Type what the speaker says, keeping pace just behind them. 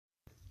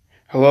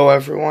Hello,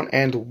 everyone,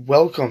 and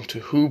welcome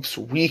to Hoops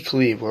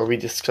Weekly, where we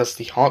discuss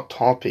the hot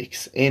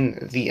topics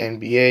in the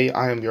NBA.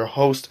 I am your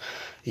host,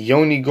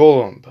 Yoni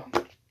Golomb,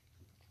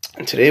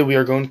 and today we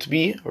are going to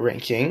be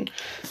ranking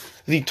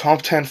the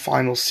top 10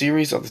 final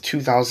series of the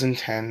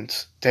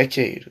 2010s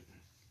decade.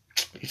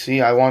 You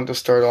see, I wanted to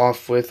start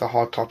off with a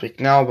hot topic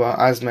now, but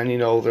as many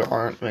know, there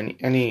aren't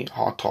any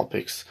hot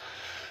topics.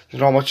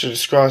 There's not much to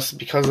discuss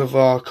because of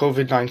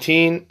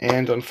COVID-19,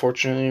 and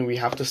unfortunately, we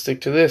have to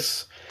stick to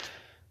this.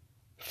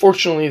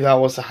 Fortunately, that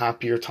was a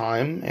happier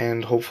time,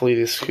 and hopefully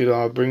this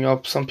could bring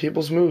up some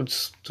people's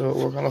moods to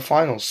work on the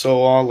finals.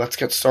 So let's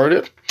get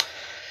started.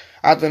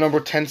 At the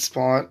number 10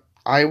 spot,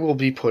 I will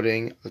be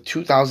putting the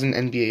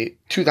 2018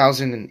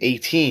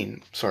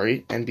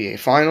 NBA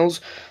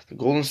Finals, the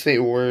Golden State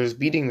Warriors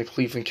beating the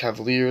Cleveland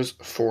Cavaliers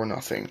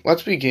 4-0.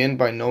 Let's begin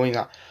by knowing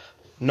that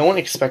no one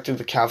expected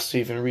the Cavs to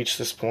even reach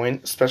this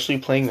point, especially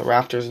playing the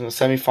Raptors in the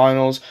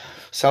semifinals,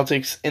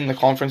 Celtics in the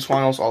conference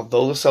finals.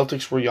 Although the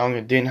Celtics were young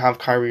and didn't have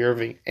Kyrie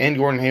Irving and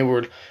Gordon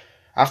Hayward,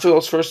 after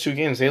those first two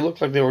games, they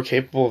looked like they were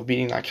capable of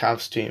beating that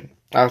Cavs team.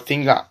 I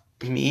think that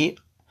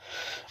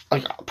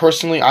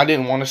personally, I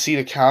didn't want to see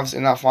the Cavs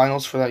in that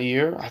finals for that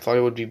year. I thought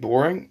it would be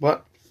boring,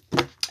 but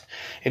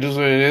it is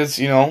what it is.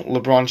 You know,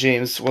 LeBron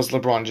James was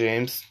LeBron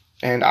James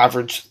and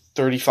averaged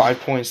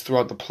 35 points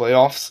throughout the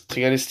playoffs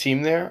to get his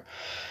team there.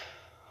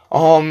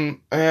 I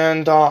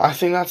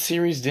think that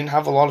series didn't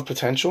have a lot of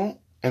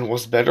potential and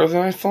was better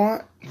than I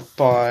thought,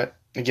 but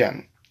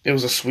again, it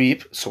was a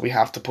sweep, so we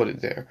have to put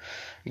it there.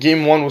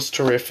 Game 1 was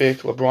terrific.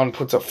 LeBron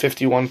puts up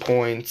 51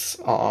 points.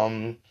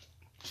 Game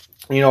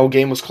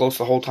was close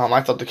the whole time.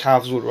 I thought the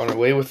Cavs would run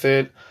away with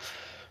it.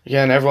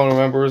 Again, everyone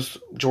remembers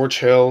George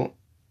Hill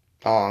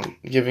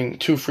giving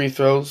 2 free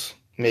throws,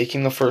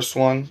 making the first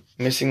one,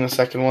 missing the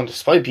second one,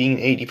 despite being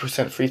an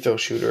 80% free throw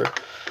shooter.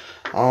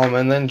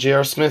 And then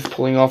J.R. Smith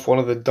pulling off one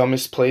of the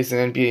dumbest plays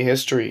in NBA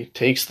history,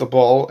 takes the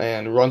ball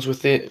and runs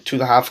with it to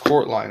the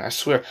half-court line. I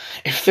swear,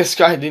 if this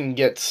guy didn't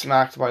get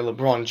smacked by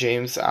LeBron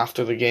James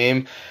after the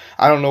game,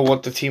 I don't know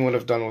what the team would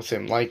have done with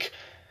him. That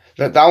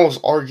was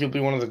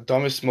arguably one of the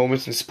dumbest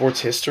moments in sports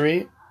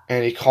history,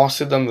 and it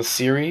costed them the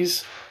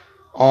series.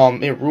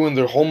 It ruined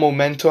their whole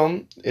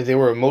momentum. They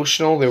were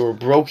emotional. They were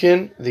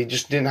broken. They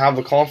just didn't have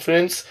the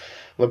confidence.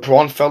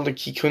 LeBron felt like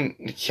he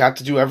had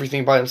to do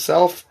everything by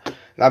himself.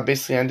 That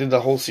basically ended the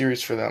whole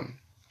series for them,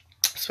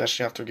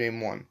 especially after Game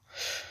 1.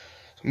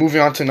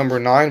 Moving on to number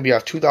 9, we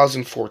have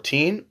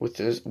 2014, which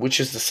is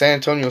the San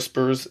Antonio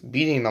Spurs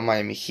beating the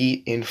Miami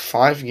Heat in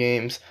 5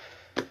 games.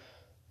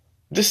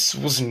 This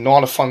was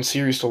not a fun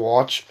series to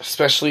watch,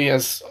 especially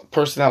as a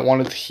person that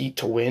wanted the Heat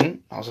to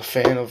win. I was a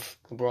fan of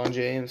LeBron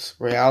James,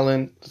 Ray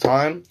Allen at the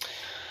time.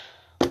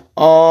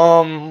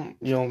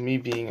 Me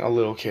being a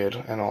little kid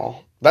and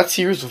all. That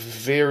series was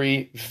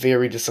very,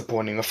 very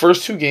disappointing. The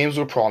first 2 games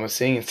were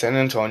promising in San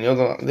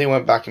Antonio. They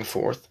went back and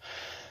forth.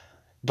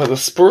 But the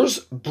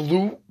Spurs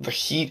blew the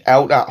Heat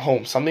out at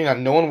home, something that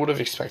no one would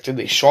have expected.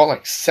 They shot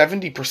like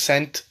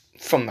 70%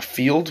 from the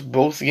field,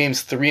 both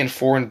games 3 and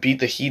 4, and beat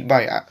the Heat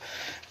by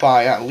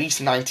at least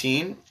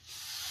 19.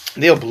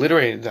 They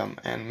obliterated them,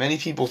 and many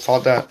people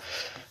thought that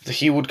the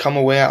Heat would come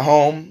away at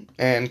home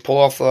and pull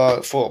off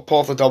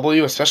the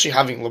W, especially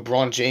having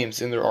LeBron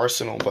James in their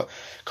arsenal. But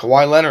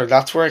Kawhi Leonard,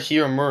 that's where he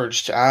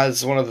emerged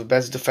as one of the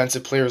best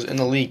defensive players in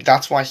the league.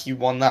 That's why he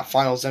won that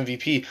Finals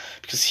MVP,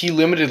 because he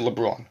limited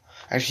LeBron,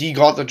 and he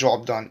got the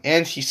job done,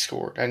 and he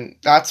scored. And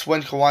that's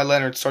when Kawhi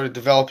Leonard started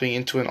developing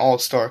into an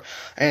all-star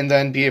and the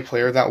NBA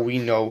player that we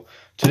know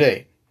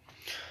today.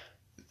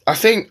 I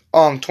think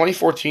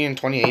 2014 and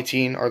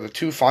 2018 are the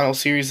 2 final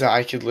series that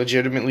I could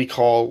legitimately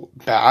call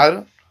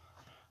bad.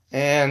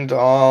 And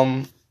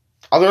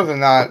other than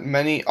that,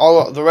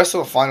 the rest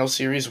of the final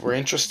series were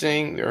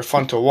interesting. They were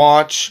fun to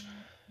watch.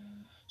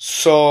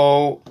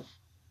 So,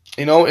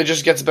 it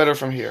just gets better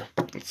from here.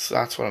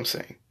 That's what I'm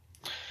saying.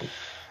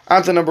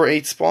 At the number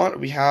 8 spot,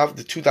 we have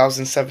the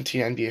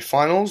 2017 NBA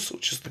Finals,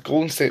 which is the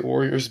Golden State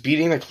Warriors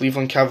beating the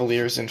Cleveland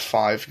Cavaliers in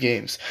 5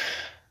 games.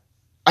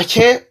 I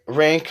can't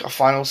rank a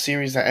final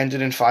series that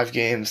ended in 5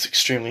 games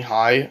extremely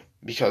high,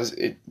 because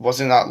it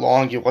wasn't that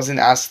long, it wasn't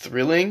as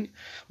thrilling,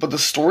 but the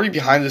story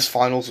behind this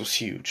finals was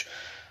huge.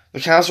 The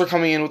Cavs were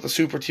coming in with a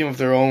super team of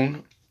their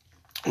own.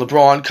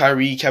 LeBron,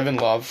 Kyrie, Kevin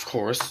Love, of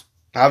course,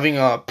 having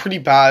a pretty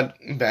bad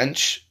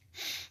bench,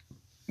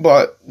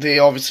 but they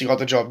obviously got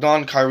the job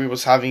done. Kyrie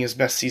was having his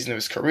best season of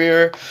his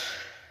career,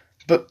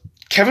 but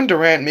Kevin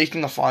Durant making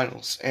the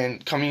finals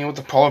and coming in with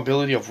the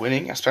probability of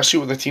winning, especially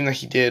with the team that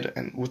he did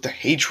and with the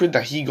hatred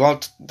that he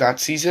got that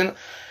season,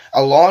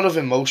 a lot of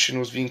emotion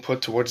was being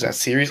put towards that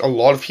series. A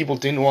lot of people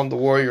didn't want the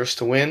Warriors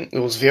to win. It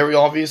was very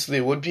obvious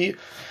they would be.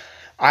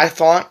 I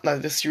thought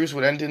that this series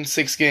would end in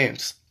 6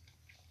 games.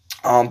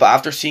 But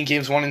after seeing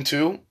games 1 and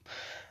 2,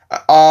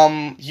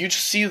 you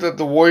just see that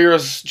the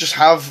Warriors just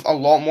have a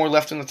lot more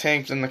left in the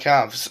tank than the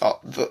Cavs.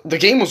 The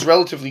game was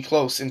relatively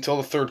close until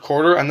the third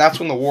quarter, and that's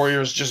when the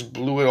Warriors just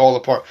blew it all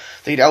apart.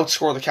 They'd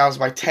outscore the Cavs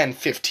by 10,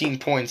 15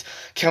 points.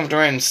 Kevin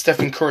Durant and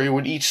Stephen Curry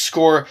would each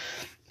score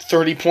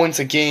 30 points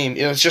a game.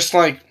 It was just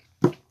like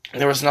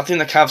There was nothing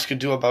the Cavs could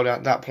do about it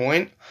at that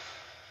point.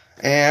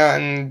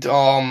 And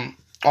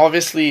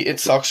obviously it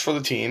sucks for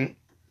the team,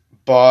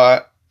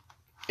 but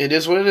it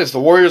is what it is. The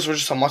Warriors were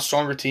just a much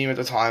stronger team at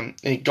the time.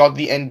 It took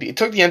the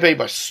NBA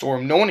by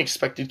storm. No one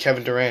expected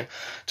Kevin Durant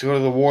to go to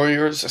the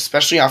Warriors,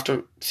 especially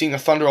after seeing the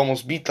Thunder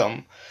almost beat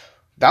them.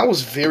 That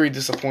was very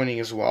disappointing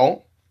as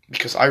well,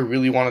 because I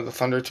really wanted the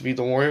Thunder to beat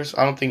the Warriors.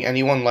 I don't think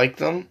anyone liked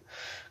them,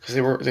 because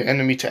they were the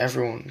enemy to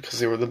everyone, because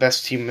they were the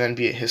best team in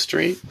NBA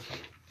history.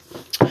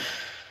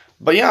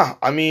 But yeah,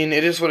 I mean,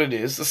 it is what it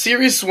is. The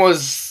series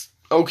was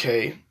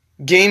okay.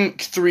 Game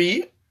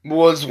 3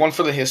 was one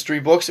for the history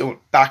books. It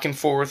went back and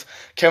forth.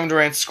 Kevin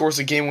Durant scores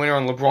a game winner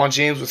on LeBron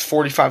James with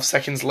 45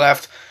 seconds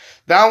left.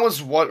 That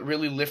was what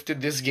really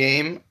lifted this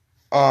game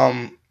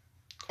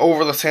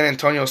over the San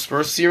Antonio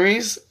Spurs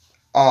series,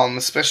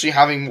 especially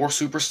having more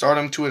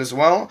superstardom to it as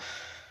well.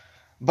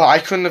 But I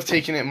couldn't have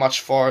taken it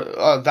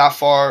that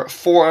far.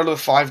 4 out of the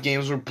 5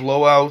 games were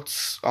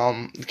blowouts.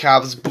 The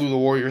Cavs blew the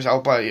Warriors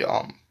out by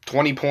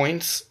 20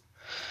 points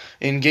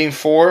in Game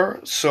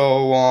 4.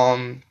 So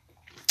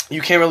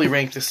you can't really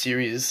rank this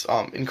series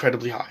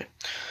incredibly high.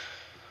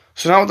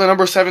 So now at the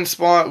number 7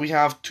 spot, we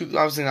have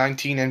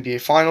 2019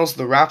 NBA Finals.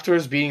 The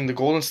Raptors beating the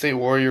Golden State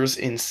Warriors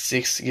in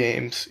 6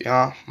 games.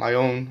 Yeah, my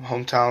own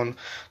hometown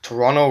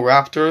Toronto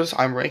Raptors.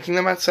 I'm ranking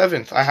them at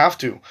 7th. I have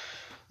to.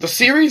 The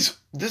series,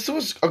 this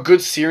was a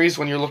good series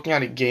when you're looking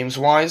at it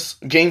games-wise.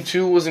 Game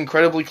 2 was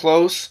incredibly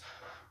close,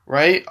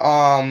 right?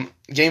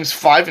 Games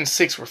 5 and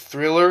 6 were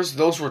thrillers.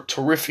 Those were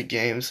terrific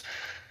games.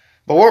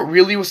 But what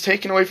really was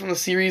taken away from the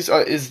series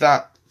is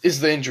the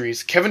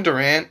injuries. Kevin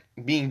Durant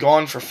being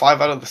gone for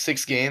 5 out of the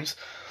 6 games,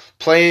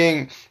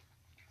 playing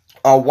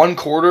 1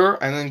 quarter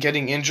and then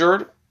getting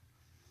injured.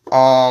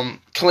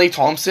 Klay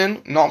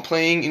Thompson not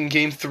playing in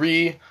Game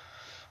 3,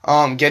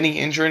 getting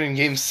injured in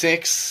Game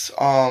 6,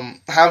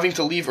 having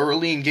to leave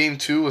early in Game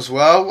 2 as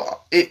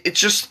well.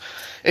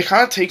 It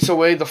kind of takes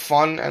away the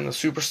fun and the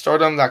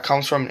superstardom that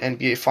comes from an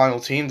NBA final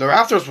team. The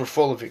Raptors were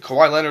full of it.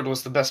 Kawhi Leonard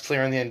was the best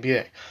player in the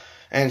NBA.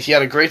 And he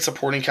had a great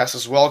supporting cast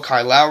as well.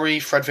 Kyle Lowry,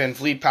 Fred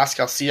VanVleet,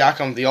 Pascal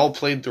Siakam, they all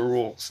played their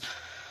roles.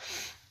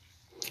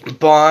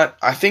 But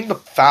I think the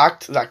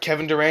fact that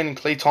Kevin Durant and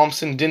Klay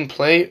Thompson didn't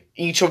play,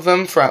 each of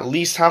them, for at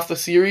least half the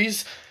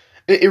series,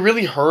 it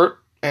really hurt.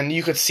 And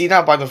you could see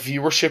that by the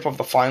viewership of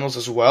the finals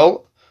as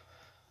well.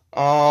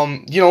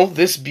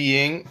 This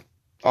being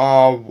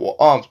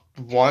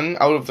one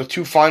out of the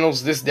 2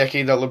 finals this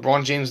decade that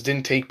LeBron James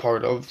didn't take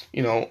part of.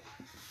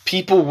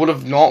 People would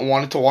have not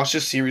wanted to watch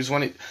this series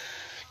when it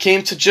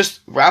came to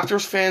just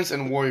Raptors fans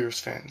and Warriors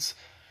fans.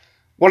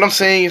 What I'm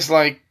saying is,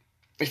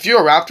 if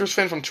you're a Raptors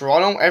fan from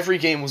Toronto, every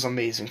game was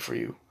amazing for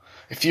you.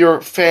 If you're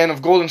a fan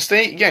of Golden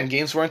State, again,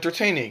 games were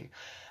entertaining.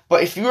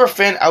 But if you're a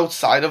fan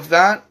outside of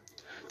that,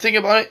 think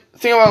about it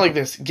like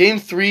this. Game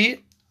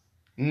 3,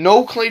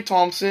 no Klay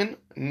Thompson,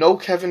 no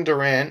Kevin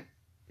Durant,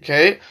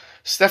 okay?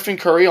 Stephen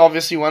Curry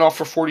obviously went off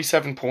for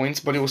 47 points,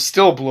 but it was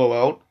still a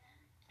blowout.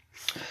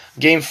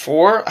 Game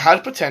 4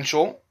 had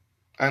potential,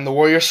 and the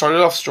Warriors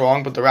started off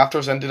strong, but the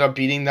Raptors ended up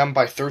beating them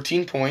by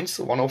 13 points,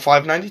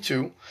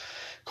 105-92.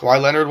 Kawhi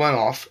Leonard went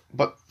off.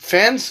 But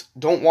fans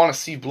don't want to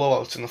see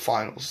blowouts in the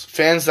finals.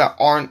 Fans that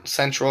aren't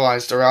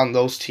centralized around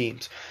those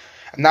teams.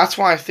 And that's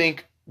why I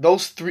think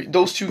those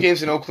 2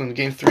 games in Oakland,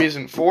 Game 3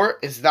 and 4,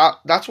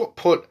 that's what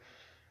put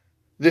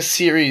this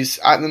series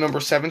at the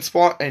number 7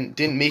 spot and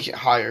didn't make it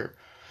higher.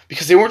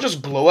 Because they weren't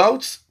just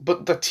blowouts,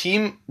 but the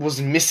team was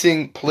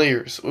missing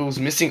players. It was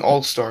missing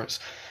all-stars.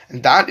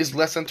 And that is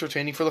less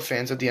entertaining for the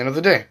fans at the end of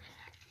the day.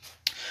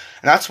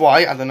 And that's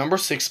why at the number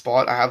 6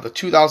 spot, I have the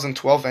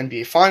 2012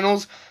 NBA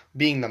Finals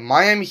being the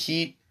Miami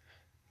Heat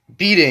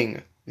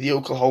beating the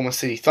Oklahoma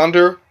City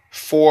Thunder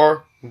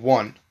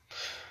 4-1.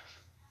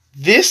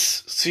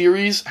 This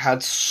series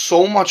had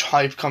so much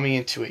hype coming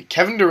into it.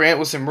 Kevin Durant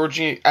was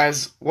emerging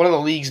as one of the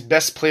league's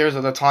best players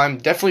at the time,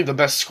 definitely the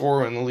best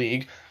scorer in the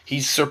league.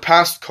 He's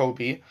surpassed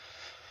Kobe.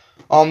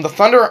 The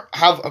Thunder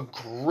have a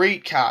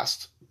great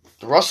cast.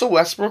 Russell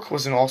Westbrook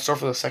was an All-Star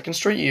for the 2nd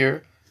straight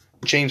year.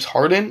 James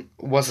Harden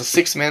was a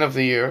 6th man of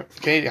the year.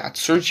 Okay,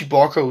 Serge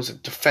Ibaka was a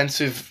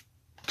defensive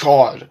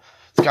god.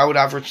 This guy would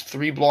average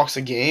 3 blocks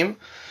a game.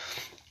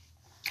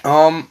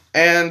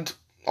 And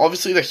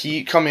obviously the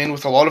Heat come in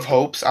with a lot of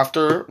hopes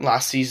after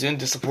last season,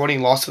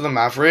 disappointing loss to the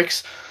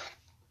Mavericks.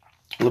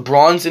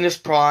 LeBron's in his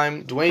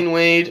prime. Dwayne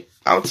Wade,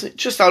 I would say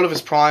just out of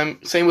his prime.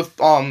 Same with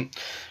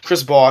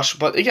Chris Bosh.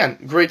 But again,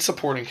 great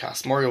supporting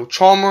cast. Mario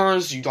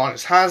Chalmers,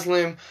 Udonis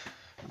Haslem,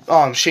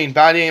 Shane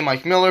Battier,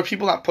 Mike Miller,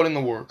 people that put in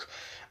the work.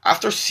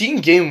 After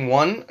seeing Game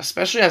 1,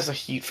 especially as a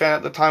Heat fan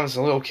at the time as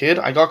a little kid,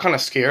 I got kind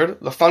of scared.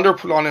 The Thunder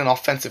put on an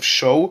offensive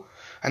show,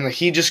 and the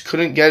Heat just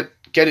couldn't get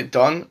it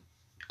done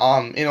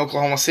in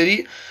Oklahoma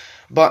City.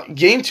 But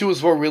Game 2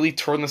 is what really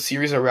turned the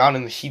series around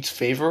in the Heat's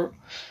favor.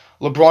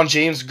 LeBron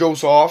James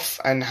goes off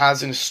and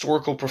has an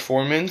historical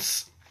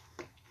performance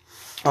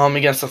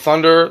against the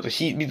Thunder. The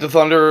Heat beat the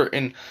Thunder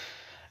in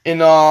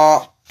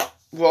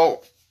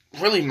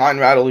really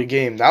mind-rattling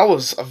game. That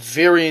was a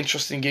very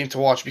interesting game to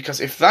watch,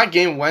 because if that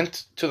game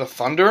went to the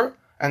Thunder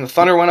and the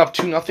Thunder went up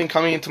 2-0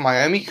 coming into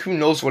Miami, who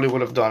knows what it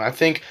would have done. I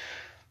think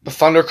the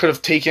Thunder could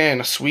have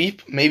taken a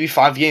sweep, maybe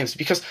 5 games,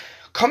 because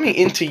coming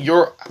into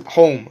your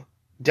home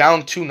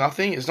down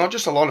 2-0 is not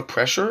just a lot of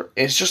pressure,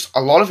 it's just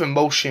a lot of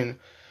emotion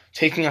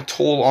taking a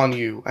toll on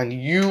you, and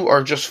you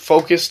are just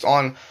focused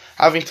on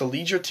having to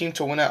lead your team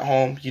to win at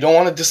home. You don't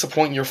want to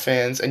disappoint your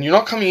fans, and you're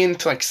not coming in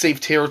to like save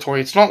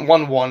territory. It's not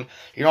 1-1.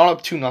 You're not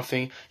up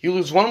 2-0. You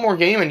lose one more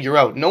game and you're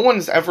out. No one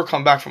has ever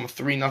come back from a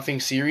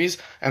 3-0 series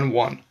and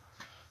won.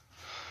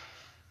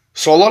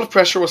 So a lot of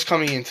pressure was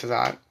coming into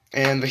that,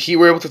 and the Heat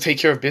were able to take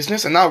care of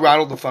business, and that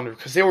rattled the Thunder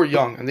because they were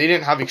young and they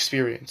didn't have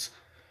experience.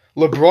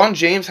 LeBron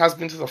James has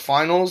been to the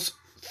finals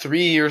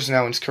 3 years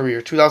now in his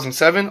career.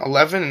 2007,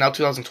 11, and now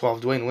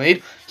 2012. Dwayne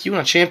Wade, he won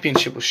a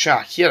championship with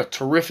Shaq. He had a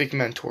terrific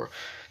mentor.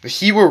 The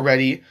Heat were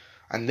ready,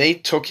 and they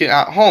took it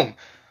at home.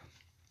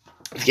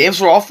 The games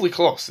were awfully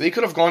close. They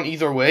could have gone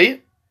either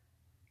way,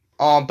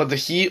 but the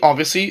Heat,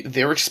 obviously,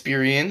 their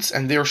experience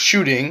and their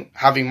shooting,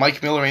 having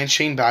Mike Miller and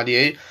Shane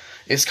Battier,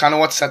 is kind of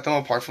what set them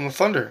apart from the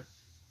Thunder.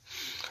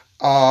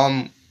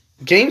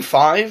 Game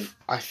 5,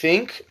 I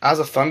think, as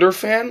a Thunder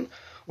fan,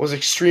 was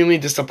extremely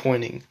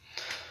disappointing.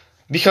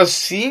 Because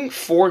seeing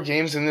 4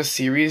 games in this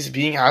series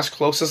being as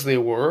close as they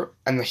were,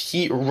 and the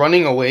Heat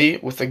running away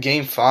with a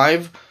Game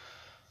 5,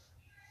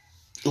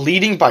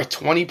 leading by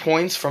 20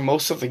 points for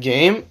most of the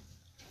game,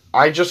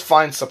 I just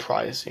find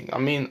surprising. I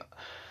mean,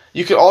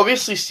 you could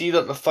obviously see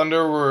that the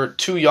Thunder were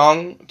too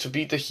young to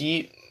beat the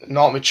Heat,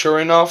 not mature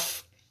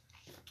enough,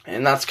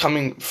 and that's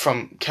coming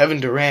from Kevin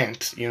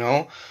Durant, you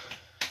know?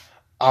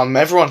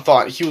 Everyone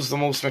thought he was the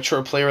most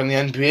mature player in the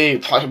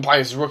NBA by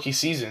his rookie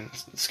season.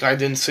 This guy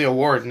didn't say a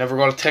word, never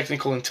got a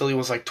technical until he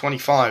was like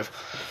 25.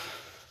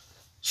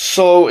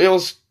 So it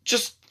was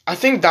just, I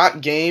think that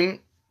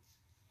game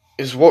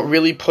is what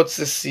really puts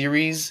this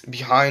series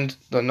behind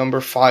the number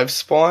 5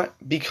 spot,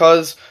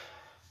 because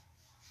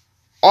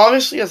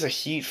obviously as a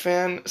Heat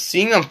fan,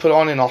 seeing them put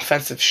on an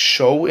offensive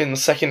show in the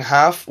second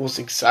half was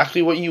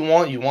exactly what you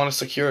want. You want to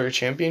secure a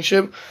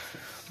championship.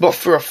 But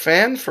for a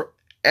fan, for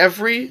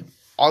every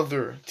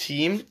other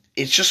team,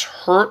 it just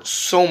hurt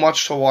so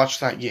much to watch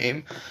that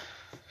game,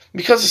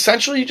 because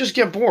essentially you just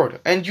get bored,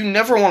 and you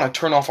never want to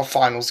turn off a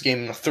finals game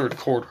in the third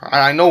quarter. And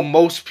I know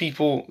most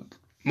people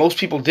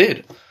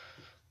did.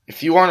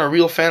 If you aren't a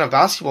real fan of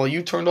basketball,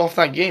 you turned off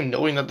that game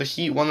knowing that the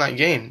Heat won that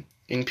game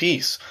in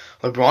peace.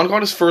 LeBron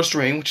got his first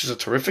ring, which is a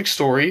terrific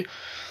story.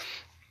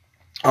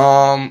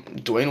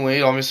 Dwayne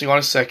Wade obviously got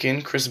his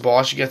second. Chris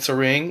Bosh gets a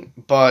ring,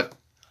 but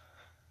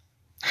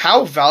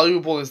how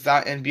valuable is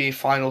that NBA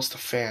Finals to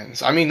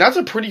fans? I mean, that's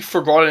a pretty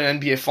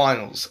forgotten NBA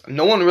Finals.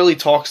 No one really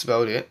talks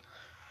about it.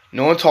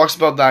 No one talks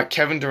about that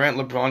Kevin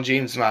Durant-LeBron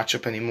James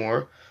matchup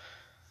anymore.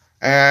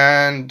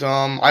 And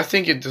I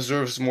think it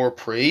deserves more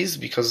praise,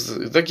 because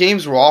the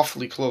games were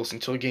awfully close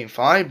until Game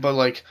 5. But,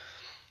 like,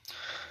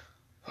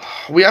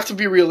 we have to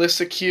be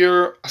realistic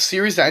here. A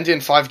series that ended in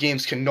 5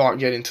 games cannot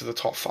get into the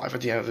top 5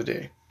 at the end of the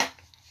day.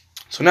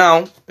 So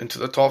now, into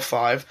the top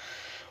 5.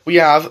 We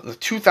have the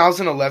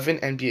 2011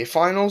 NBA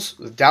Finals,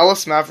 the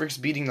Dallas Mavericks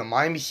beating the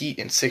Miami Heat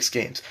in 6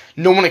 games.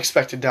 No one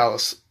expected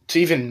Dallas to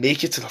even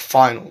make it to the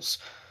finals.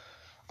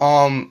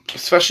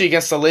 Especially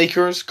against the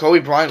Lakers. Kobe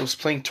Bryant was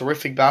playing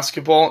terrific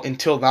basketball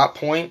until that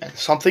point, and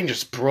something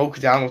just broke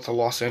down with the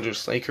Los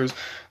Angeles Lakers.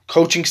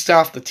 Coaching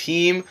staff, the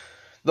team,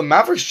 the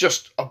Mavericks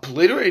just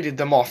obliterated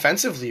them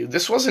offensively.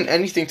 This wasn't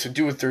anything to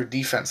do with their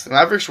defense. The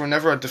Mavericks were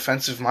never a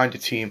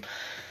defensive-minded team.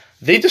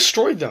 They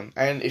destroyed them,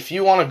 and if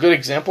you want a good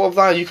example of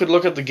that, you could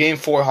look at the Game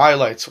 4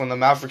 highlights when the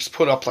Mavericks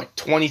put up like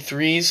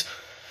 23s.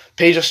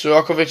 Peja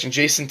Stojakovic and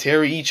Jason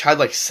Terry each had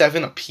like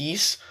 7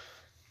 apiece.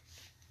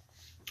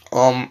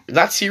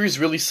 That series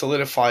really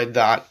solidified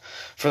that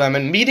for them,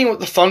 and meeting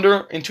with the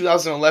Thunder in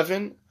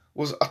 2011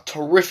 was a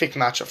terrific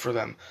matchup for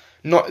them.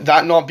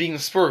 Not being the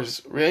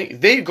Spurs, really.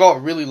 They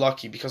got really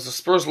lucky because the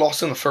Spurs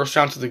lost in the first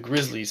round to the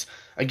Grizzlies.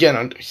 Again,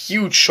 a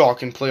huge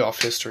shock in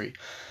playoff history.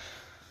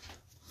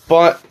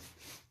 But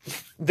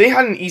they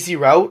had an easy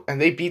route,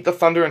 and they beat the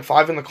Thunder in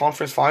 5 in the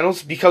conference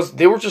finals because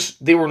they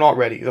were not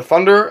ready. The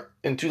Thunder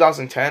in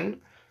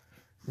 2010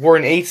 were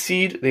an 8th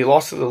seed. They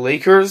lost to the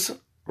Lakers,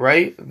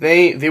 right?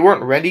 They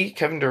weren't ready.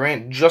 Kevin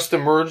Durant just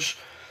emerged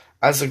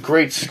as a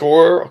great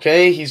scorer,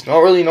 okay? He's not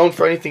really known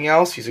for anything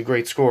else. He's a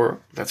great scorer.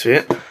 That's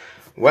it.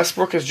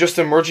 Westbrook is just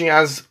emerging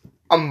as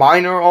a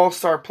minor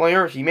all-star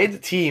player. He made the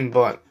team,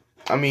 but,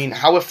 I mean,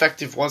 how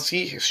effective was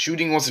he? His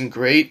shooting wasn't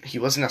great. He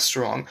wasn't as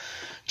strong.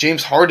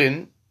 James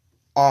Harden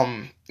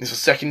is a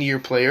second-year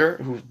player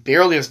who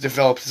barely has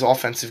developed his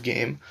offensive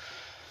game.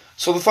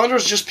 So the Thunder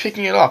is just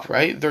picking it up,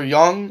 right? They're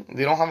young.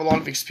 They don't have a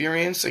lot of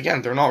experience.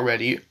 Again, they're not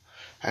ready.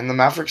 And the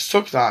Mavericks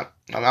took that.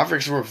 The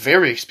Mavericks were a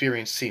very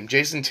experienced team.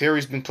 Jason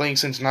Terry's been playing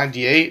since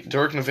 '98.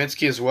 Dirk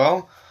Nowitzki as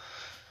well.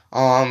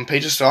 Peja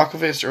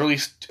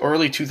Stojakovic,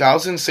 early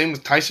 2000s. Same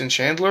with Tyson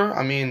Chandler.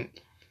 I mean,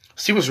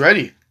 he was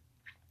ready.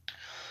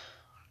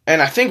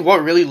 And I think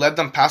what really led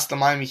them past the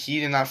Miami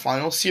Heat in that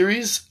final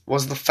series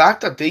was the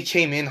fact that they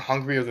came in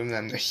hungrier than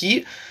them. The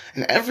Heat,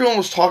 and everyone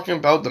was talking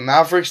about the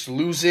Mavericks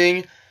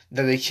losing,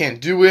 that they can't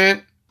do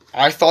it.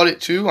 I thought it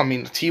too. I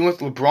mean, the team with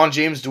LeBron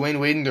James, Dwayne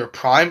Wade in their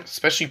prime,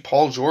 especially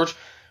Paul George,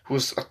 who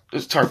was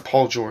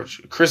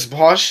Chris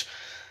Bosh,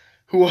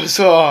 who was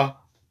an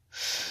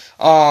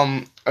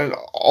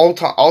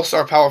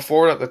all-star power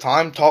forward at the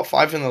time, top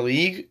 5 in the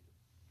league.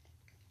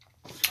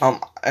 And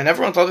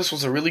everyone thought this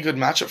was a really good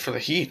matchup for the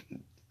Heat.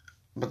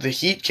 But the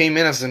Heat came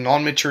in as a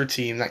non-mature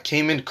team that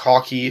came in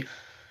cocky.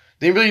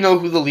 They didn't really know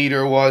who the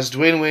leader was.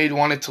 Dwayne Wade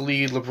wanted to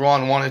lead.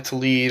 LeBron wanted to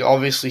lead.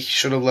 Obviously, he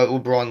should have let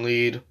LeBron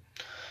lead.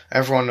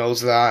 Everyone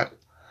knows that.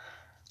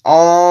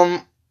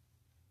 But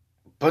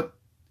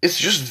it's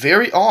just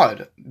very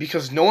odd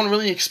because no one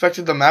really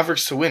expected the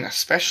Mavericks to win,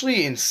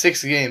 especially in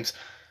 6 games.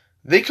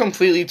 They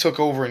completely took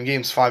over in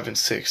games 5 and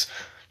 6.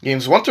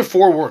 Games 1 to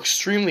 4 were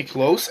extremely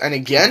close, and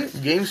again,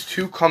 Game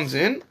 2 comes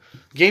in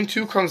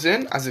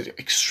as an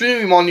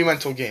extremely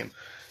monumental game.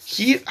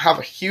 Heat have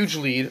a huge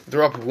lead.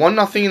 They're up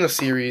 1-0 in the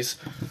series.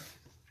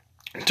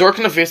 Dirk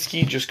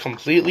Nowitzki just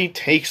completely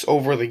takes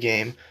over the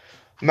game.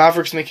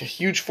 Mavericks make a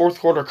huge fourth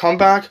quarter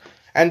comeback,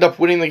 end up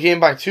winning the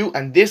game by 2,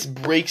 and this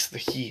breaks the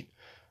Heat.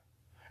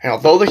 And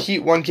although the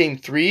Heat won Game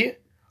 3,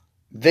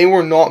 they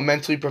were not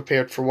mentally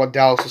prepared for what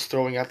Dallas was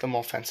throwing at them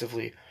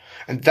offensively.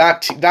 And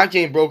that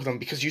game broke them,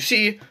 because you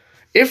see,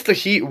 if the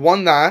Heat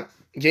won that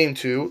Game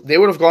 2, they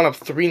would have gone up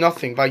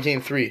 3-0 by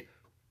Game 3.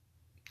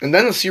 And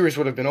then the series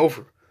would have been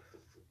over.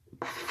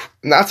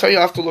 And that's how you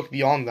have to look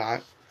beyond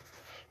that.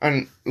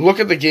 And look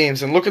at the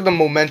games, and look at the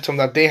momentum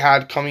that they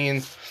had coming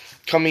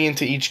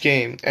into each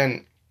game.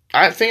 And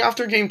I think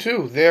after Game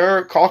 2,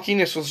 their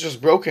cockiness was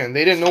just broken.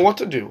 They didn't know what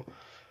to do.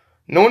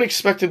 No one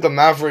expected the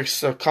Mavericks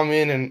to come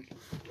in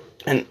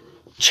and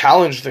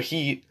challenge the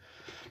Heat.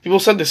 People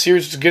said the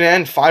series was going to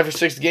end 5 or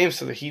 6 games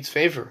to the Heat's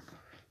favor.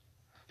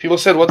 People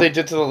said what they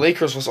did to the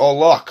Lakers was all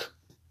luck.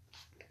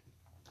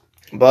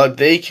 But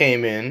they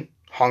came in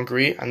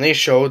hungry, and they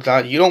showed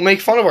that you don't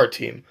make fun of our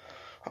team.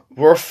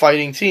 We're a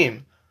fighting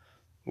team.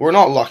 We're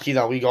not lucky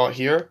that we got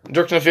here.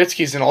 Dirk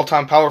Nowitzki is an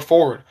all-time power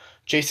forward.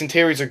 Jason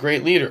Terry's a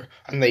great leader,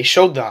 and they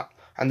showed that,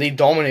 and they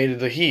dominated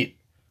the Heat.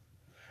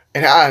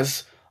 And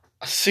as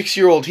a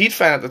 6-year-old Heat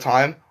fan at the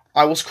time,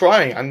 I was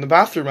crying in the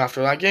bathroom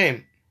after that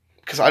game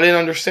because I didn't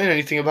understand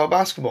anything about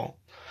basketball.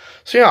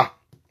 So yeah,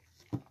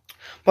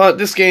 but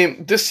this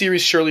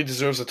series surely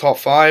deserves a top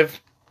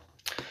 5.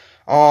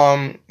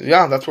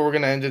 Yeah, that's where we're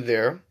gonna end it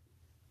there.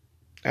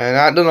 And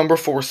at the number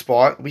 4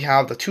 spot, we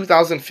have the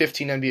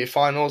 2015 NBA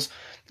Finals,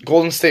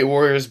 Golden State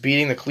Warriors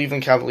beating the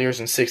Cleveland Cavaliers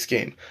in 6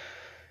 games.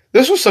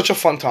 This was such a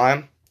fun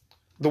time.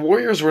 The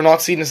Warriors were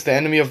not seen as the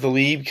enemy of the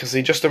league because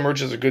they just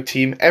emerged as a good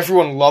team.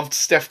 Everyone loved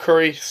Steph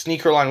Curry.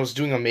 Sneaker line was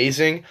doing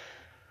amazing.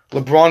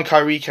 LeBron,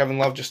 Kyrie, Kevin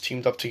Love just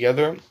teamed up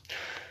together.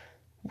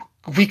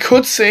 We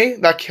could say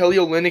that Kelly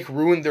Olynyk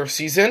ruined their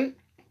season,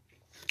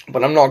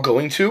 but I'm not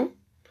going to.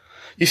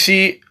 You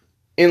see,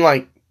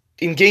 in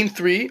Game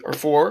 3 or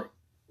 4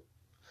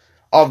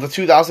 of the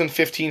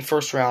 2015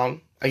 first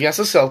round against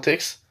the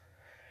Celtics,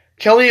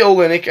 Kelly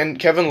Olynyk and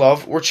Kevin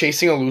Love were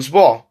chasing a loose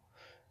ball.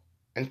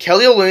 And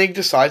Kelly Olynyk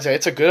decides that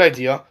it's a good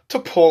idea to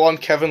pull on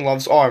Kevin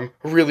Love's arm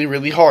really,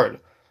 really hard.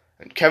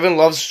 And Kevin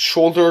Love's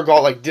shoulder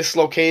got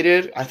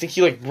dislocated. I think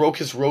he broke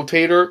his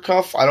rotator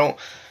cuff. I don't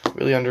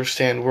really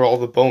understand where all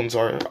the bones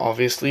are,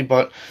 obviously,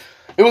 but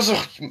it was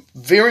a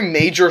very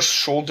major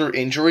shoulder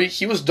injury.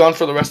 He was done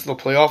for the rest of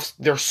the playoffs.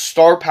 Their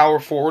star power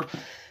forward,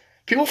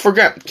 people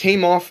forget,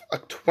 came off a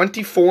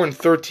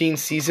 24-13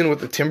 season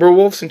with the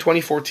Timberwolves in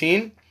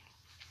 2014,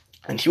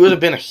 and he would have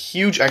been a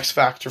huge X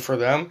factor for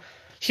them.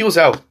 He was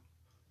out.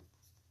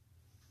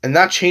 And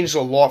that changed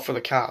a lot for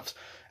the Cavs.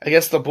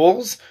 Against the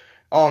Bulls,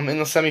 in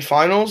the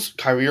semifinals,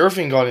 Kyrie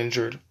Irving got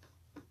injured.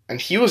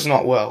 And he was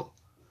not well.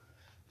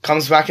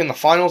 Comes back in the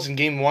finals in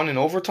Game 1 in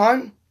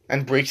overtime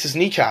and breaks his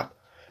kneecap.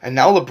 And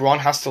now LeBron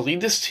has to lead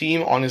this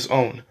team on his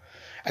own.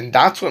 And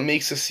that's what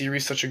makes this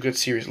series such a good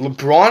series.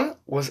 LeBron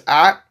was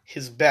at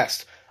his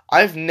best.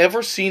 I've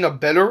never seen a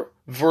better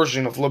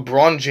version of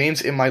LeBron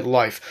James in my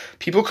life.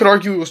 People could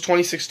argue it was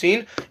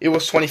 2016. It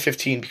was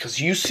 2015.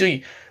 Because you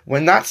see,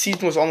 when that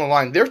season was on the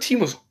line, their team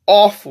was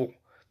awful.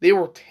 They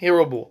were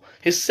terrible.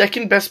 His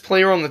second best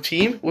player on the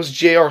team was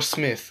J.R.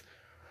 Smith.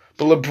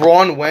 But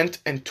LeBron went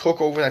and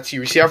took over that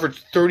series. He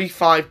averaged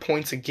 35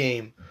 points a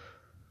game.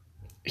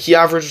 He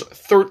averaged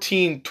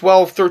 13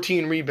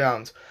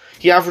 rebounds.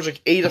 He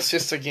averaged 8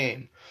 assists a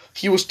game.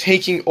 He was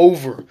taking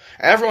over. And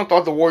everyone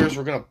thought the Warriors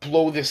were going to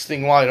blow this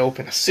thing wide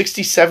open. A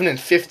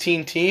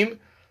 67-15 team.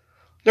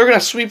 They're going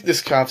to sweep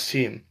this Cavs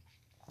team.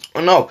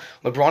 Oh no,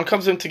 LeBron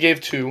comes into Game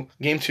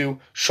 2,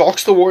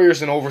 shocks the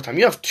Warriors in overtime.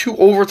 You have 2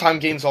 overtime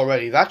games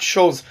already. That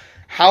shows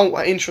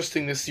how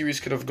interesting this series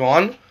could have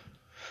gone.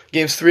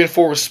 Games 3 and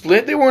 4 were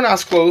split. They weren't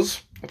as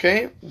close,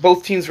 okay?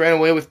 Both teams ran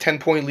away with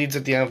 10-point leads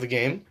at the end of the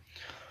game.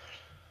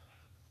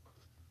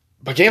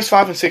 But Games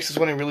 5 and 6 is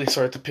when it really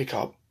started to pick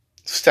up.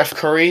 Steph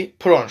Curry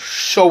put on a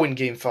show in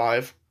Game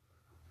 5.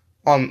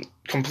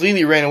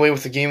 Completely ran away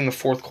with the game in the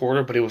fourth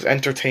quarter, but it was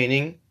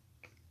entertaining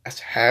as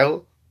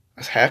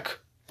heck.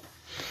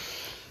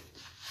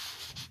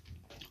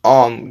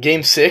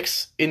 Game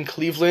 6 in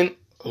Cleveland,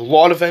 A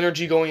lot of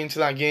energy going into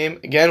that game.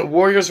 Again,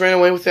 Warriors ran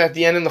away with it at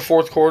the end in the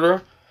fourth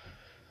quarter.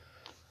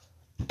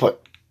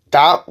 But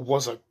that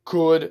was a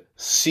good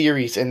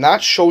series. And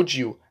that showed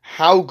you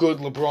how good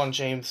LeBron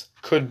James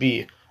could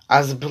be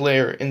as a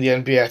player in the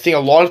NBA. I think a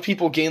lot of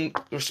people gained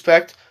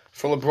respect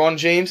for LeBron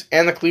James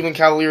and the Cleveland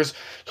Cavaliers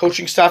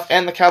coaching staff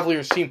and the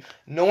Cavaliers team.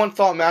 No one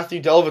thought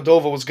Matthew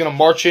Dellavedova was going to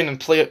march in and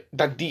play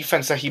that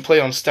defense that he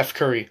played on Steph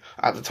Curry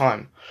at the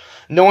time.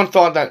 No one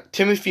thought that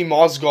Timothy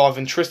Mozgov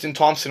and Tristan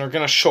Thompson are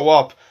going to show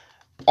up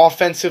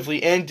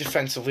offensively and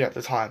defensively at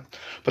the time.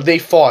 But they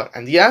fought.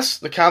 And yes,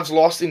 the Cavs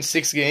lost in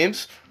 6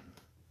 games,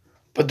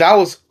 but that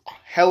was a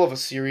hell of a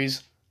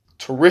series.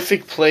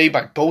 Terrific play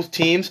by both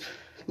teams.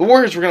 The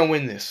Warriors were going to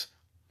win this.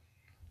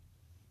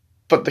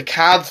 But the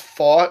Cavs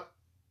fought,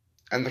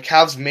 and the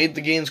Cavs made the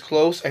games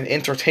close and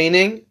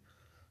entertaining.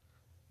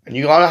 And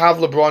you got to have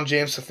LeBron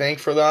James to thank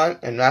for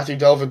that, and Matthew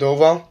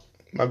Dellavedova,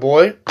 my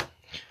boy.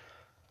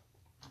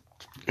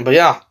 But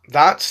yeah,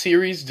 that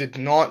series did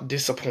not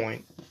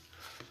disappoint.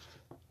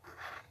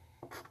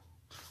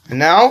 And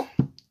now,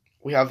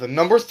 we have the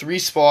number 3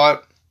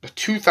 spot, the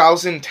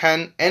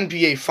 2010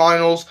 NBA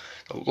Finals,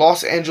 the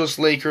Los Angeles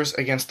Lakers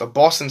against the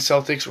Boston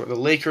Celtics, where the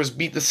Lakers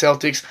beat the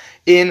Celtics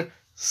in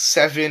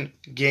 7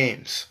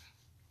 games.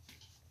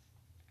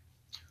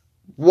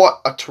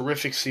 What a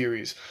terrific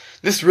series.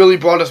 This really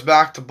brought us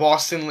back to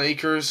Boston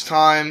Lakers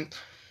time.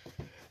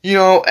 You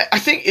know, I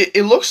think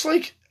it looks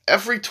like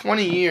every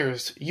 20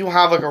 years, you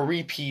have like a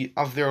repeat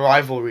of their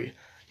rivalry.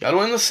 You had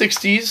one in the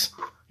 60s,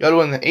 you had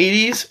one in the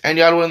 80s, and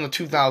you had one in the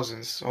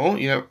 2000s. So,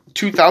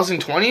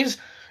 2020s,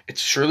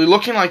 it's surely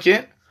looking like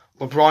it.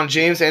 LeBron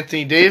James,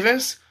 Anthony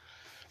Davis.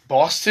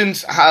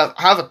 Boston's have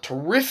a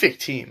terrific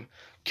team.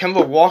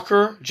 Kemba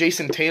Walker,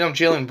 Jason Tatum,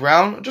 Jaylen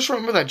Brown. Just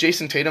remember that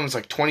Jason Tatum is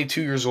like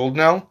 22 years old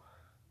now.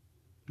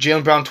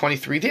 Jaylen Brown,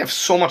 23. They have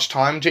so much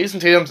time.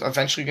 Jason Tatum's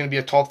eventually going to be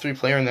a top 3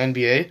 player in the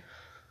NBA.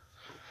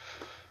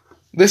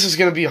 This is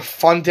going to be a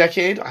fun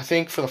decade, I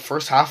think, for the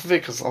first half of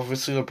it, because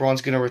obviously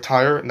LeBron's going to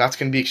retire, and that's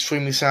going to be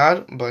extremely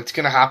sad, but it's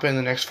going to happen in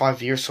the next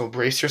 5 years, so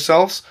brace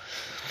yourselves.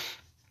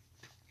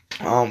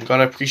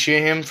 Gotta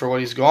appreciate him for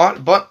what he's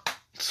got, but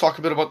let's talk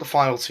a bit about the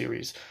final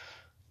series.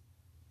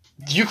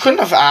 You couldn't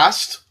have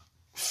asked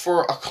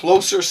for a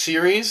closer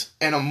series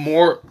and a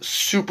more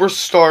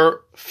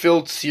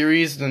superstar-filled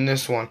series than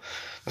this one.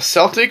 The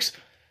Celtics,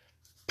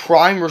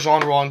 prime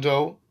Rajon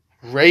Rondo,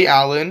 Ray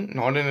Allen,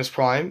 not in his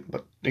prime,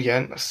 but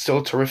again, still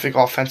a terrific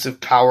offensive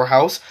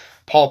powerhouse.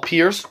 Paul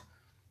Pierce,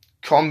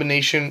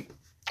 combination,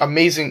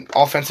 amazing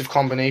offensive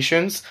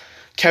combinations.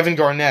 Kevin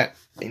Garnett,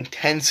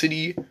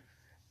 intensity.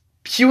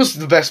 He was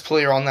the best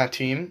player on that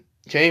team.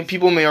 Okay,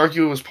 people may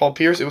argue it was Paul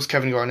Pierce. It was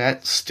Kevin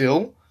Garnett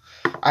still.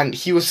 And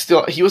he was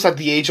at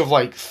the age of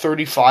like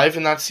 35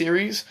 in that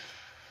series.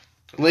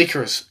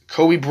 Lakers,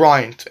 Kobe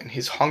Bryant, and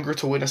his hunger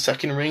to win a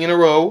second ring in a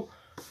row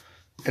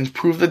and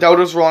prove the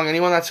doubters wrong.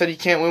 Anyone that said he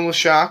can't win with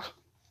Shaq.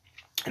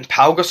 And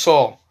Pau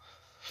Gasol.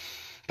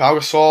 Pau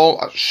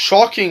Gasol, a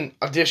shocking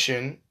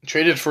addition,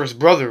 traded for his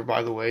brother,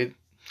 by the way,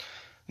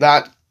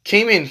 that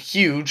came in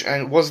huge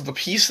and was the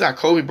piece that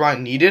Kobe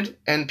Bryant needed.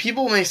 And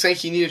people may say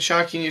he needed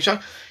Shaq.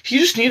 He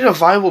just needed a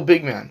viable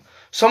big man.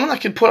 Someone that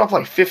could put up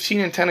like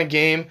 15 and 10 a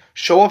game,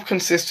 show up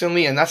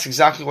consistently, and that's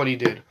exactly what he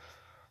did.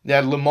 They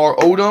had Lamar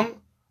Odom.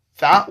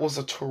 That was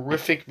a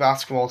terrific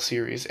basketball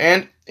series.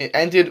 And it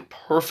ended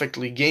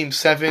perfectly. Game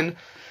 7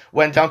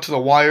 went down to the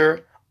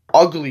wire.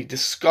 Ugly,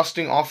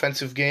 disgusting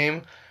offensive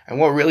game. And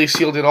what really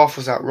sealed it off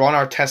was that Ron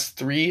Artest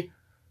 3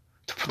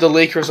 to put the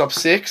Lakers up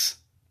 6.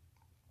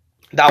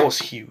 That was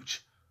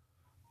huge.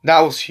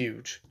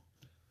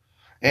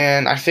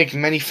 And I think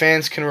many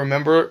fans can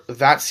remember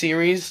that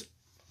series.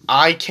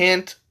 I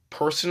can't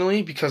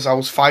personally because I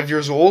was 5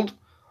 years old.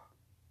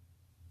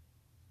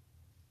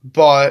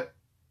 But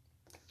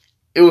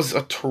it was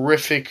a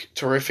terrific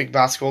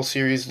basketball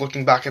series.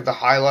 Looking back at the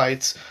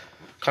highlights,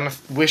 kind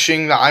of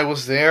wishing that I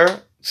was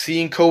there.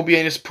 Seeing Kobe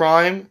in his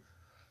prime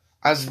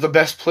as the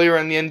best player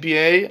in the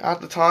NBA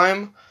at the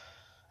time.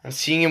 And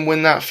seeing him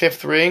win that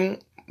 5th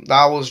ring.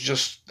 That was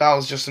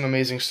just an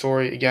amazing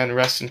story. Again,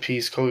 rest in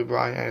peace, Kobe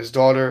Bryant and his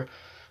daughter.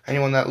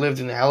 Anyone that lived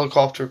in the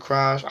helicopter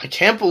crash. I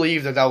can't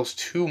believe that was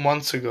 2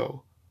 months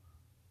ago.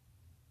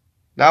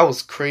 That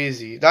was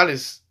crazy. That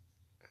is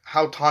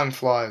how time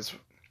flies.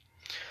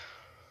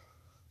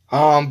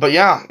 But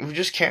yeah, we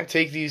just can't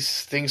take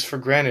these things for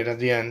granted at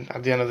the end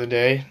of the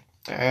day.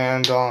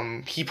 And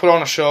he put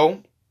on a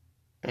show.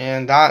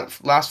 And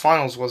that last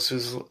finals was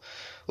his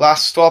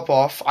last stop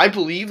off. I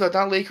believe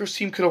that Lakers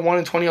team could have won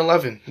in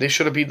 2011. They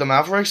should have beat the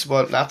Mavericks,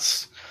 but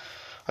that's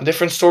a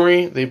different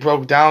story. They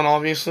broke down,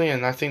 obviously,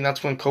 and I think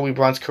that's when Kobe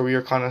Bryant's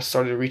career kind of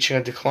started reaching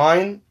a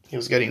decline. He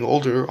was getting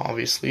older,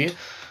 obviously.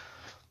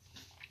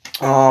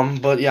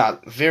 But yeah,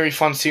 very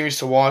fun series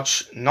to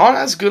watch. Not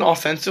as good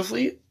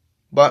offensively,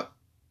 but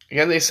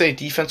again, they say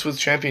defense wins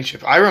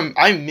championship.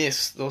 I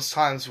miss those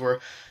times where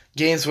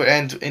games would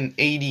end in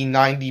 80,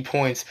 90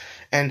 points.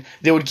 And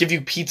they would give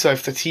you pizza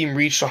if the team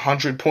reached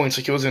 100 points,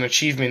 like it was an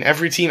achievement.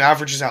 Every team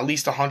averages at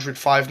least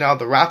 105 now.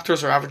 The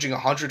Raptors are averaging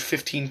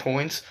 115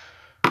 points.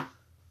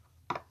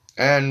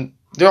 And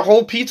their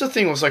whole pizza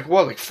thing was like,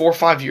 what, like 4 or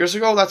 5 years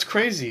ago? That's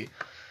crazy.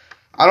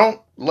 I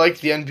don't like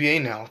the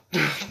NBA now.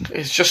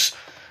 It's just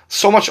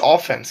so much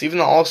offense. Even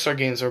the All-Star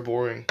games are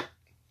boring.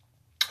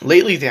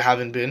 Lately, they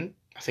haven't been.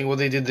 I think what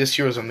they did this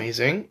year was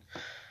amazing.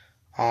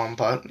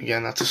 But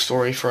again, that's a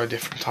story for a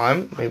different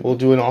time. Maybe we'll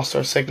do an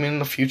All-Star segment in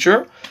the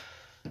future.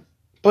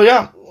 But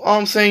yeah, all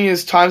I'm saying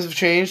is times have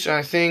changed, and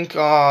I think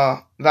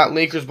that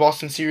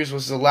Lakers-Boston series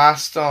was the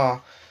last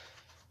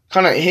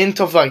kind of hint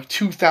of like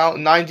 90s,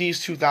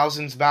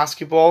 2000s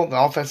basketball. The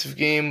offensive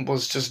game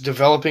was just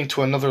developing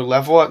to another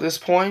level at this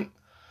point.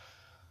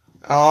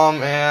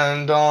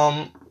 Yeah,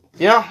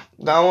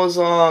 that was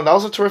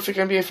a terrific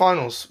NBA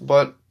Finals.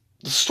 But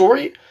the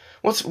story,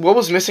 what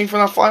was missing from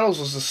that Finals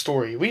was the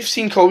story. We've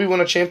seen Kobe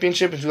win a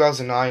championship in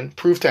 2009,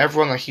 prove to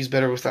everyone that he's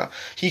better without,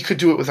 he could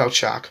do it without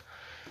Shaq.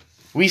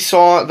 We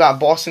saw that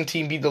Boston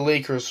team beat the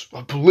Lakers,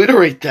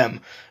 obliterate them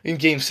in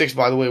Game 6,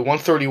 by the way,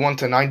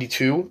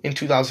 131-92 in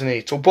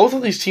 2008. So both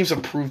of these teams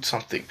have proved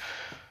something.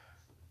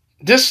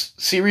 This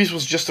series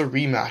was just a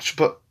rematch,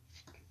 but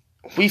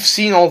we've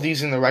seen all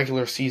these in the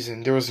regular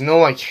season. There was no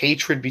like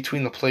hatred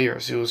between the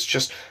players. It was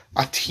just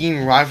a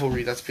team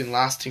rivalry that's been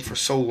lasting for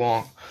so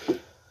long.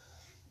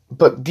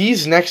 But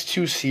these next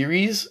two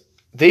series,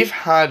 they've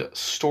had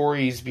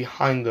stories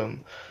behind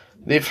them.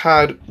 They've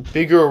had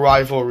bigger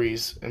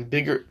rivalries and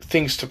bigger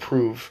things to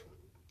prove.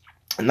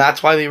 And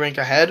that's why they rank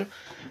ahead.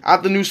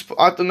 At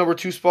the number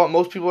 2 spot,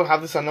 most people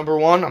have this at number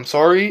 1. I'm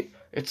sorry.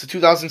 It's the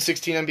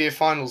 2016 NBA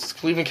Finals.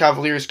 Cleveland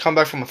Cavaliers come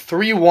back from a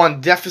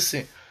 3-1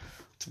 deficit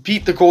to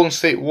beat the Golden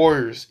State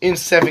Warriors in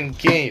 7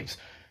 games.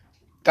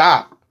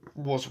 That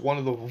was one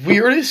of the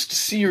weirdest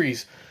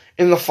series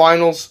in the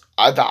finals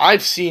that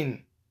I've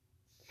seen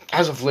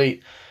as of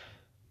late.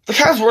 The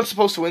Cavs weren't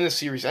supposed to win this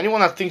series.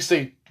 Anyone that thinks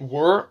they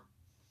were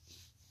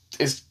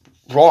is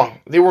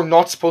wrong. They were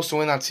not supposed to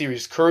win that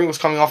series. Curry was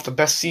coming off the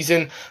best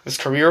season of his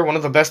career, one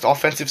of the best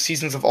offensive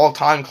seasons of all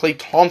time. Klay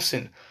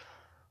Thompson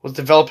was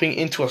developing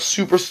into a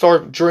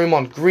superstar.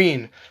 Draymond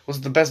Green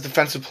was the best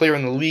defensive player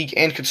in the league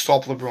and could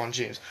stop LeBron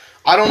James.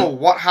 I don't know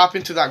what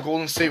happened to that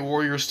Golden State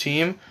Warriors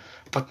team,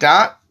 but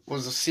that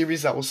was a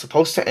series that was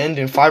supposed to end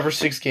in 5 or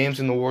 6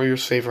 games in the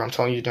Warriors' favor. I'm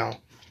telling you now.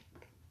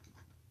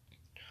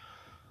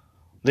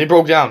 They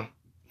broke down.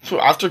 So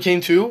after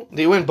Game 2,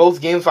 they win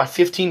both games by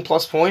 15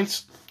 plus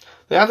points.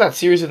 They had that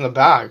series in the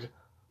bag.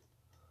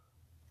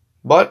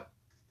 But,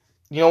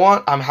 you know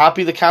what? I'm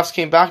happy the Cavs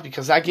came back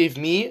because that gave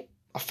me,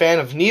 a fan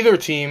of neither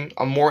team,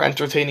 a more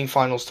entertaining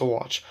finals to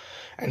watch.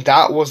 And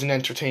that was an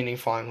entertaining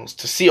finals.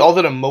 To see all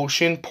that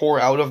emotion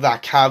pour out of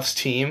that Cavs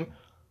team,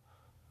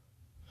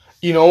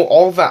 you know,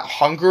 all that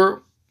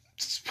hunger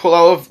pull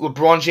out of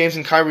LeBron James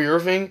and Kyrie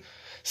Irving,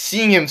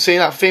 seeing him say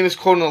that famous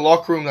quote in the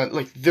locker room that,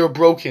 like, they're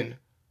broken.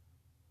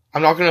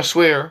 I'm not going to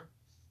swear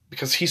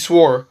because he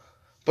swore.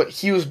 But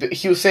he was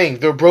saying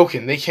they're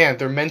broken. They can't.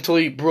 They're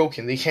mentally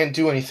broken. They can't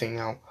do anything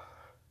now.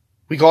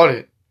 We got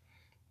it.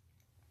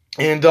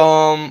 And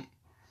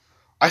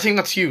I think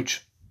that's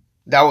huge.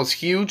 That was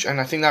huge, and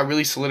I think that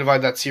really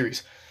solidified that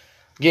series.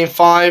 Game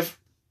 5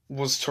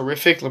 was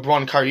terrific.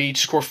 LeBron and Kyrie each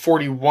scored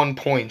 41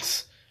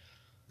 points.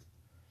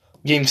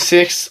 Game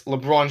 6,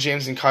 LeBron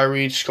James and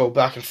Kyrie each go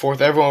back and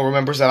forth. Everyone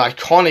remembers that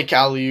iconic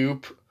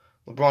alley-oop.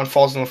 LeBron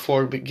falls on the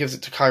floor, gives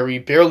it to Kyrie,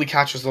 barely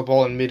catches the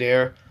ball in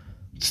midair.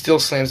 Still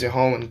slams it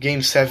home in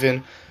Game 7,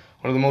 one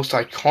of the most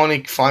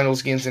iconic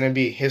finals games in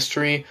NBA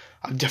history.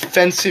 A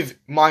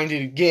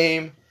defensive-minded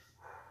game.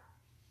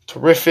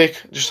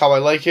 Terrific, just how I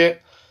like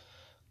it.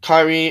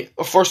 Kyrie,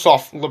 first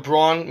off,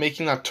 LeBron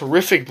making that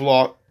terrific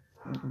block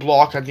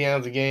at the end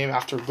of the game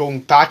after going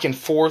back and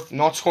forth,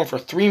 not scoring for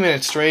 3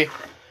 minutes straight,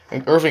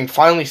 and Irving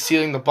finally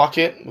sealing the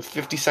bucket with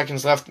 50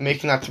 seconds left,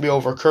 making that 3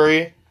 over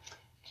Curry.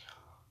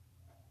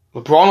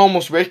 LeBron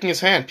almost breaking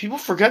his hand. People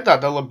forget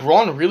that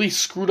LeBron really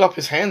screwed up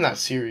his hand that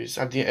series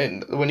at the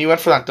end when he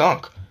went for that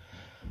dunk.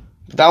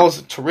 That was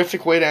a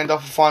terrific way to end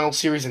off a final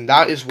series, and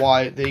that is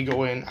why they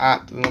go in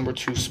at the number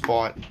 2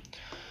 spot.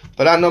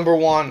 But at number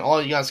 1,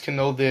 all you guys can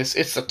know this,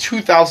 it's the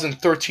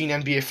 2013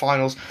 NBA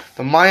Finals.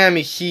 The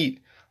Miami Heat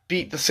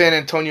beat the San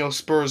Antonio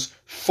Spurs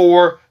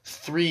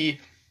 4-3.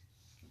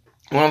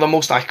 One of the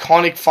most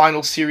iconic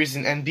final series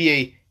in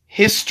NBA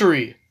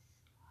history.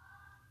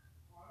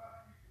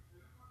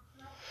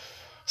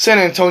 San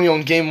Antonio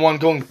in Game 1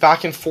 going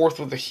back and forth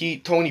with the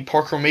Heat. Tony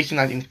Parker making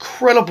that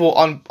incredible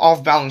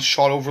off-balance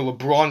shot over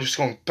LeBron, just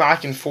going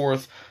back and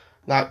forth.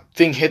 That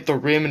thing hit the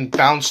rim and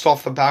bounced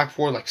off the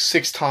backboard like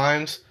 6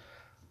 times.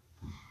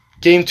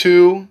 Game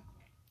 2,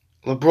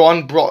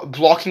 LeBron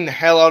blocking the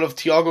hell out of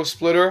Thiago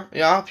Splitter.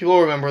 Yeah, people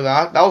remember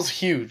that. That was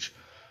huge.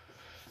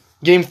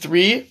 Game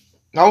 3,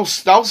 that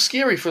was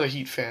scary for the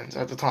Heat fans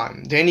at the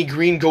time. Danny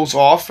Green goes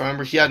off.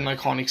 Remember, he had an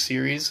iconic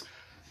series.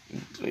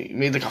 He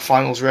made like a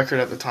finals record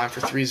at the time for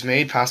threes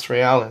made past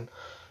Ray Allen.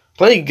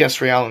 Playing against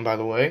Ray Allen, by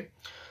the way.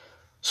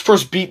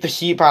 Spurs beat the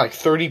Heat by like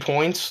 30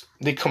 points.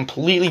 They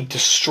completely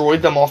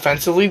destroyed them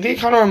offensively. They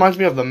kind of remind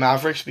me of the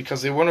Mavericks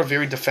because they weren't a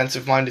very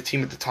defensive-minded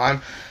team at the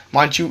time.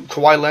 Mind you,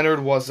 Kawhi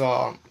Leonard was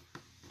a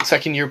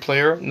second-year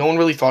player. No one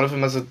really thought of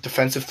him as a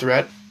defensive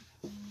threat.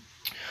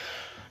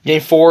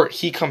 Game 4,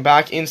 Heat come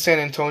back in San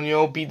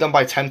Antonio, beat them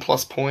by 10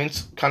 plus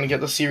points, kind of get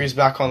the series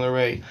back on their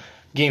way.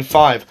 Game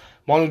 5,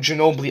 Manu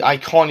Ginobili,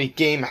 iconic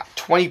game,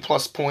 20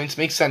 plus points,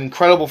 makes that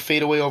incredible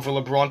fadeaway over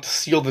LeBron to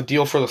seal the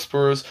deal for the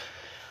Spurs.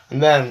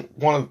 And then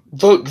one of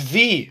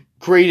the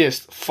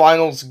greatest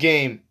finals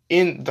game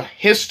in the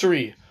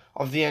history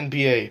of the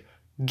NBA.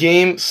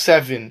 Game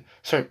 7.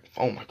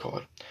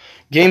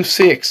 Game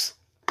 6.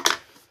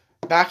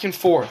 Back and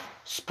forth.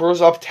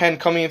 Spurs up 10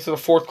 coming into the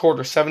fourth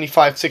quarter,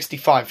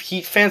 75-65.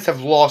 Heat fans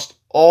have lost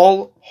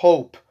all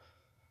hope.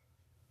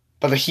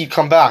 But the Heat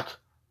come back.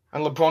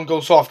 And LeBron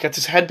goes off, gets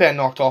his headband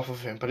knocked off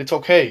of him. But it's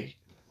okay.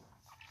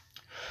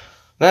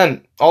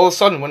 Then, all of a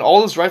sudden, when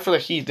all is right for the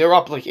Heat, they're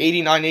up like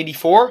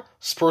 89-84.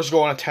 Spurs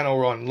go on a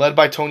 10-0 run, led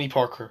by Tony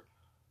Parker.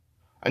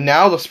 And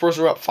now the Spurs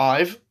are up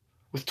 5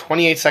 with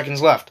 28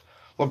 seconds left.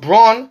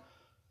 LeBron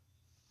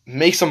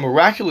makes a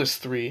miraculous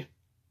 3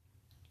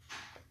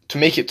 to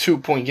make it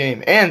 2-point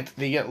game. And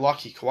they get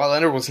lucky. Kawhi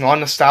Leonard was not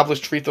an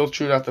established free throw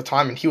shooter at the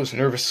time, and he was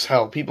nervous as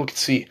hell. People could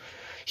see.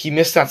 He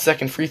missed that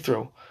second free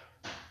throw.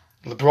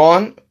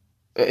 LeBron,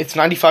 it's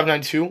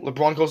 95-92.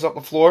 LeBron goes up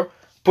the floor,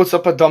 puts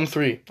up a dumb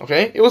 3.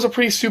 Okay? It was a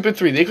pretty stupid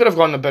 3. They could have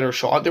gotten a better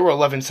shot. There were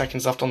 11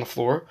 seconds left on the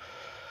floor.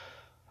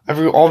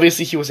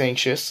 Obviously, he was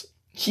anxious.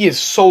 He is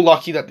so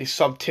lucky that they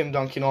subbed Tim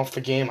Duncan off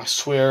the game, I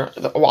swear.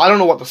 I don't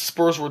know what the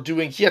Spurs were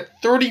doing. He had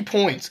 30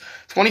 points,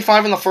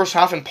 25 in the first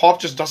half, and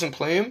Pop just doesn't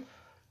play him.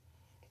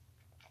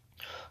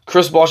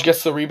 Chris Bosh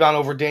gets the rebound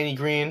over Danny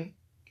Green,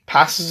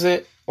 passes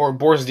it, or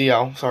Boris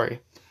Diaw,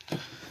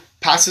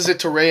 passes it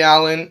to Ray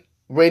Allen,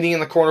 waiting in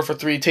the corner for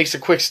 3, takes a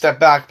quick step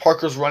back,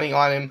 Parker's running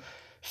on him,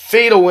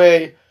 fade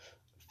away,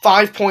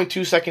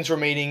 5.2 seconds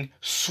remaining,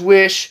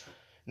 swish,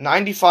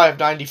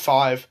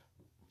 95-95.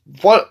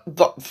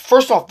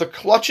 First off, the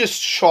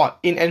clutchest shot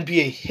in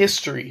NBA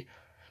history.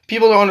 Some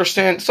people don't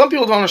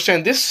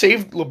understand, this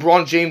saved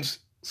LeBron James'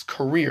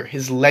 career,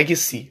 his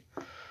legacy.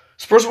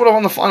 Spurs would have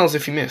won the finals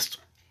if he missed.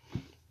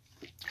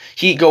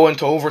 Heat go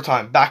into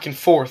overtime, back and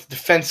forth,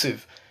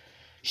 defensive,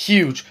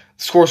 huge.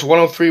 Scores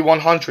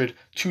 103-100,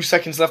 2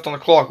 seconds left on the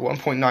clock,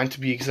 1.9 to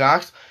be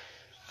exact.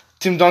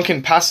 Tim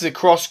Duncan passes it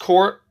cross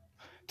court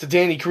to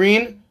Danny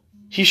Green.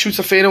 He shoots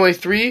a fadeaway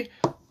 3.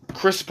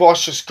 Chris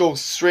Bosh just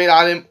goes straight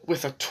at him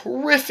with a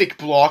terrific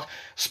block.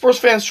 Spurs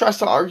bench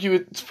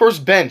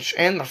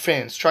and the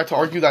fans tried to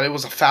argue that it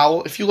was a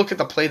foul. If you look at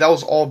the play, that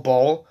was all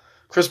ball.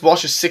 Chris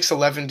Bosh is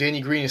 6'11",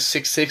 Danny Green is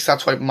 6'6",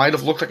 that's why it might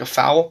have looked like a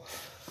foul.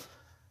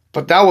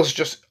 But that was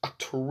just a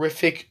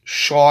terrific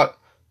shot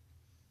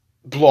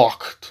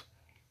blocked.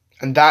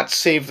 And that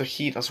saved the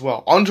Heat as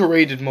well.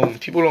 Underrated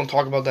moment. People don't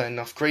talk about that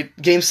enough. Great.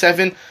 Game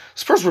 7,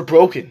 Spurs were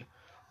broken.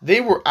 They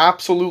were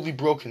absolutely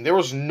broken. There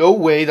was no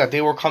way that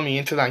they were coming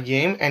into that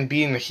game and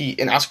beating the Heat.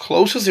 And as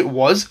close as it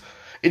was,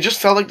 it just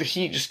felt like the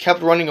Heat just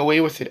kept running away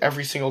with it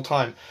every single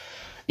time.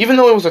 Even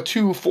though it was a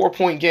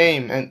 4-point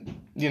game and,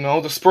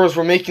 the Spurs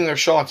were making their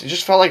shots, it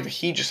just felt like the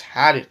Heat just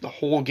had it the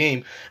whole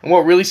game. And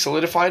what really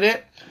solidified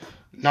it,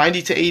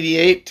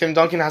 90-88, Tim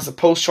Duncan has a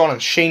post shot on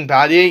Shane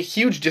Battier.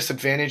 Huge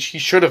disadvantage. He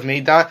should have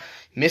made that.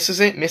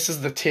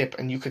 Misses the tip,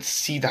 and you could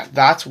see that.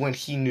 That's when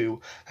he knew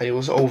that it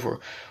was over.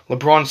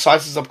 LeBron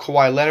sizes up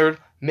Kawhi Leonard,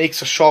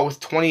 makes a shot with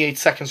 28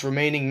 seconds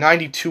remaining,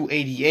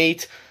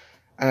 92-88,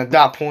 and at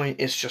that point,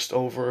 it's just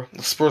over.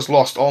 The Spurs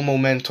lost all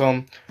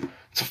momentum.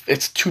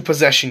 It's a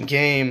 2-possession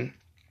game.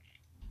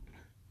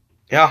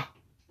 Yeah.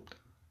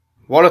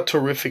 What a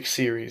terrific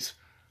series.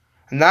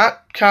 And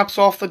that caps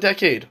off the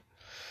decade.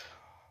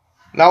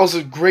 That was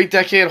a great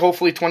decade.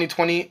 Hopefully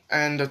 2020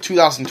 and the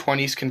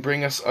 2020s can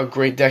bring us a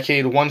great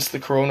decade once the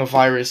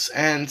coronavirus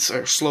ends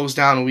or slows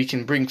down and we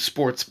can bring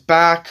sports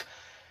back.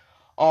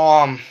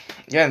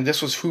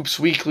 This was Hoops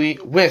Weekly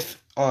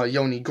with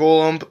Yoni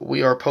Golub.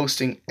 We are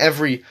posting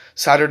every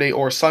Saturday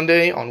or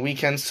Sunday on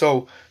weekends,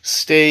 so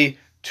stay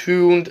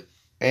tuned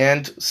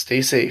and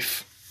stay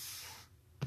safe.